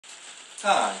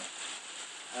Hi,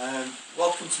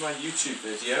 welcome to my YouTube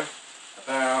video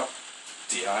about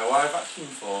DIY vacuum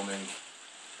forming.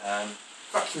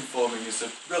 Vacuum forming is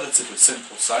a relatively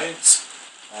simple science.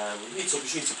 We heat up a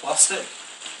sheet of plastic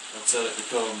until it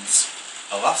becomes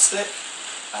elastic,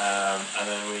 and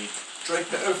then we drape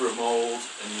it over a mould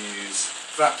and use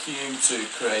vacuum to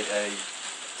create a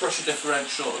pressure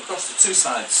differential across the two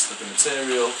sides of the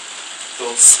material,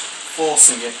 thus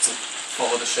forcing it to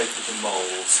follow the shape of the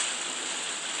mould.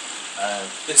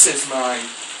 This is my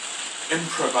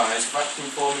improvised vacuum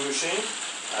forming machine,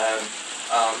 and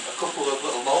a couple of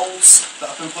little moulds that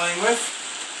I've been playing with.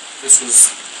 This was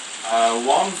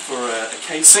one for a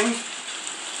casing.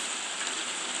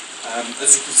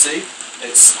 As you can see,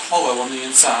 it's hollow on the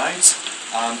inside,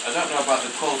 and I don't know about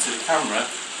the quality of the camera,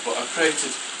 but I've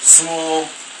created small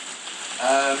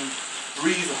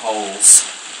breather holes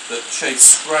that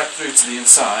chase right through to the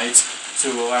inside to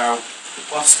allow the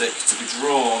plastic to be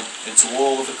drawn into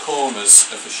all of the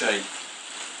corners of the shape.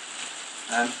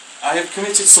 I have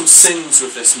committed some sins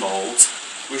with this mould.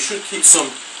 We should keep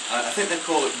some, I think they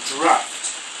call it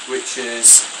draft, which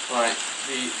is like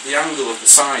the angle of the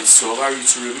sides to allow you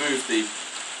to remove the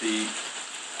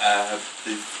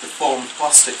formed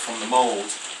plastic from the mould.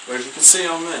 Whereas you can see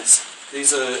on this,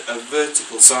 these are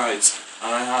vertical sides,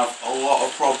 and I have a lot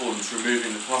of problems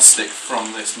removing the plastic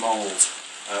from this mould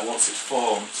once it's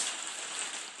formed.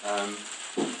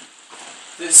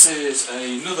 This is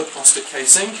another plastic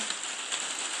casing,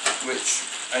 which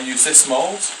I use this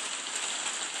mould,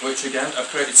 which again I've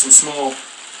created some small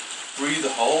breather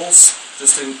holes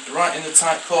just right in the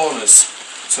tight corners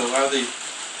to allow the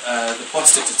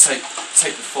plastic to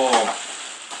take the form.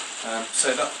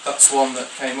 So that's one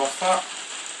that came off that.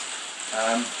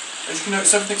 As you can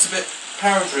notice, everything's a bit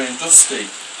powdery and dusty.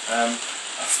 I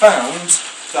found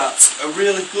that a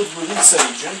really good release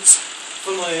agent,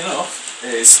 funnily enough,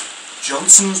 is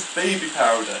Johnson's baby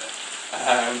powder.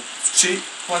 It's cheap,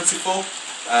 plentiful,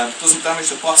 doesn't damage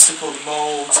the plastic or the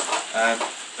mould, and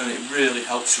it really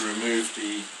helps you remove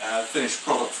the finished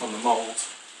product from the mould.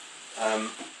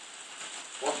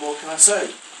 What more can I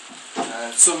say?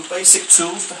 Some basic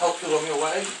tools to help you along your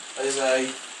way is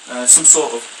some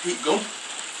sort of heat gun.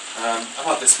 I've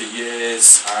had this for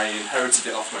years. I inherited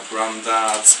it off my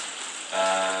granddad,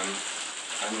 and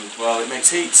well, it makes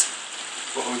heat.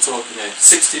 What are we talking here?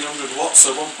 1600 watts,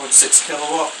 so 1.6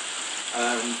 kilowatt.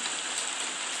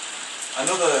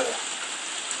 Another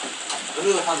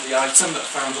handy item that I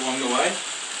found along the way,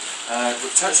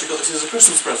 which I actually got this as a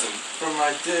Christmas present from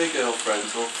my dear girlfriend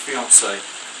or fiance,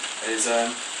 is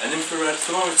an infrared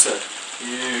thermometer.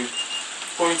 You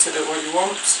point it at what you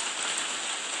want,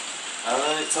 and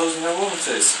then it tells you how warm it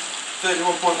is.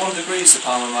 31.1 degrees the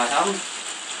palm of my hand.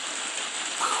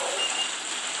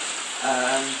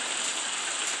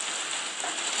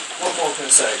 What more can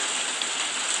I say?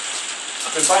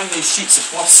 I've been buying these sheets of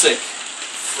plastic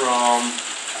from,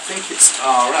 I think it's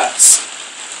RS,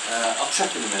 I'll check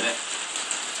in a minute,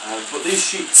 but these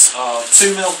sheets are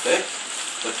 2mm thick,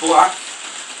 they're black,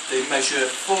 they measure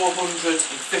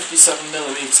 457mm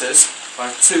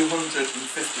by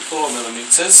 254mm,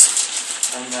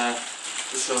 and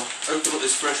we shall open up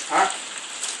this fresh pack,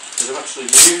 because I've actually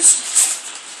used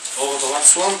all of the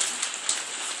last one.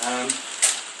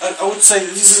 I would say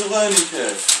that this is a learning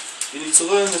curve. You need to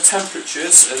learn the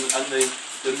temperatures and the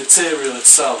material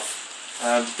itself.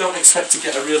 Don't expect to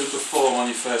get a really good form on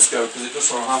your first go, because it just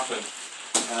won't happen.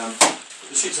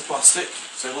 The sheets of plastic,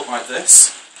 so they look like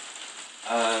this.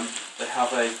 They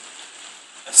have a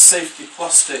safety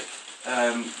plastic,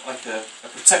 like a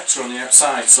protector on the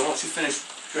outside, so once you've finished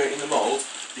creating the mould,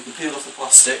 you can peel off the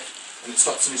plastic and it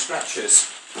stops any scratches.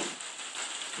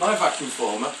 My vacuum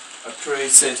former, I've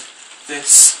created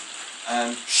this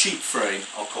sheet frame,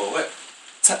 I'll call it,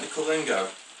 technical lingo.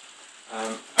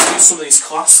 I've used some of these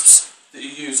clasps that you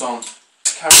use on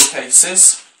carry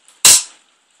cases,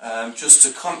 just to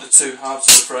clamp the two halves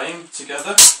of the frame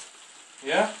together,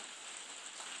 yeah.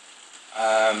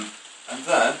 And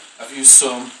then I've used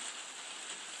some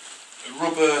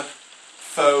rubber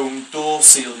foam door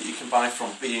seal that you can buy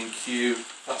from B&Q,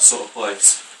 that sort of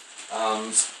place.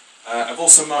 And I've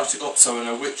also marked it up so I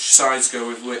know which sides go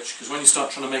with which, because when you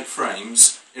start trying to make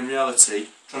frames, in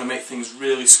reality, trying to make things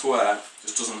really square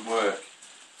just doesn't work.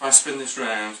 If I spin this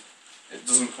round, it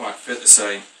doesn't quite fit the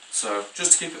same. So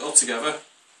just to keep it all together,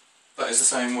 that is the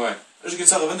same way. As you can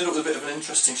tell, I've ended up with a bit of an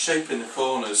interesting shape in the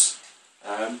corners.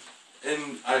 I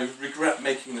regret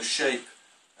making the shape,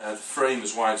 the frame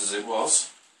as wide as it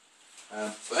was.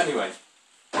 But anyway,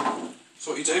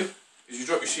 so what you do is you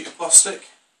drop your sheet of plastic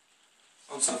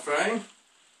onto the frame,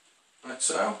 like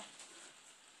so,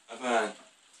 and then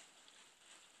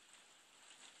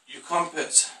clamp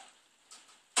it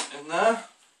in there.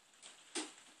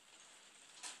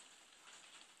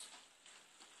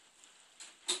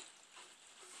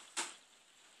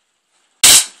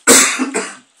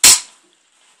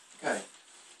 Okay,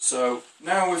 so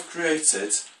now we've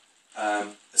created a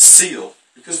seal.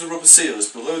 Because the rubber seal is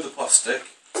below the plastic,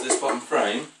 this bottom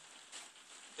frame,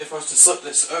 if I was to slip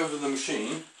this over the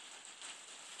machine,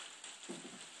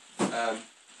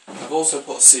 I've also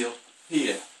put a seal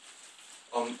here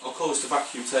on, I'll call this the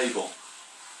vacuum table.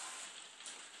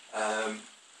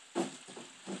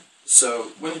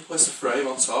 So when you place the frame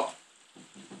on top,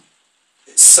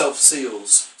 it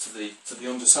self-seals to the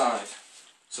underside.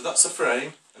 So that's the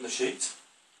frame and the sheet.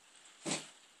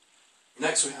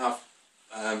 Next we have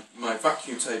my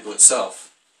vacuum table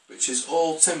itself, which is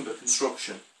all timber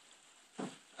construction.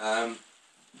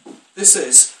 This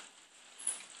is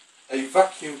a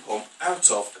vacuum pump out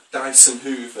of a Dyson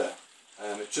Hoover.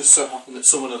 It just so happened that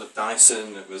someone had a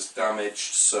Dyson that was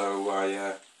damaged, so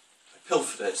I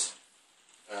pilfered it,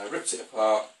 ripped it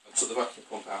apart and took the vacuum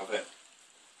pump out of it.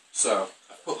 So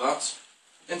I put that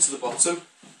into the bottom.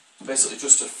 It's basically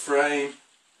just a frame,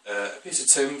 a piece of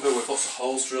timber with lots of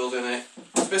holes drilled in it.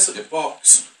 It's basically a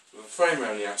box with a frame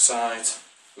around the outside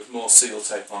with more seal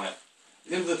tape on it. At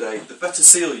the end of the day, the better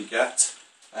seal you get,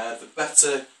 the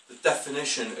better the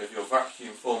definition of your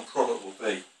vacuum form product will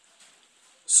be.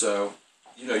 So,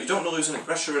 you know, you don't want to lose any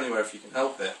pressure anywhere if you can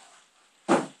help it.